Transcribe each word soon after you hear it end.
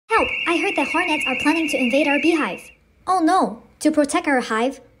Help! I heard that hornets are planning to invade our beehive. Oh no! To protect our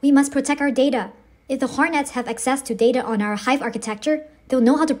hive, we must protect our data. If the hornets have access to data on our hive architecture, they'll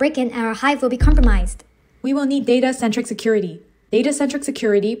know how to break in and our hive will be compromised. We will need data-centric security. Data-centric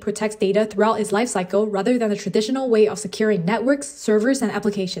security protects data throughout its lifecycle rather than the traditional way of securing networks, servers, and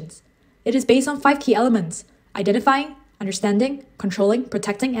applications. It is based on 5 key elements: identifying, understanding, controlling,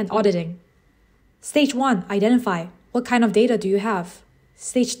 protecting, and auditing. Stage 1. Identify. What kind of data do you have?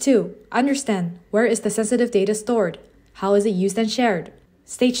 Stage 2. Understand. Where is the sensitive data stored? How is it used and shared?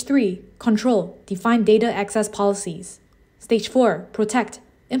 Stage 3. Control. Define data access policies. Stage 4. Protect.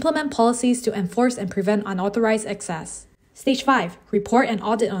 Implement policies to enforce and prevent unauthorized access. Stage 5. Report and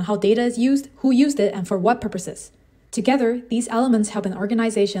audit on how data is used, who used it, and for what purposes. Together, these elements help an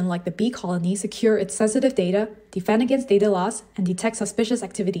organization like the bee colony secure its sensitive data, defend against data loss, and detect suspicious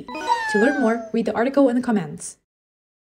activity. To learn more, read the article in the comments.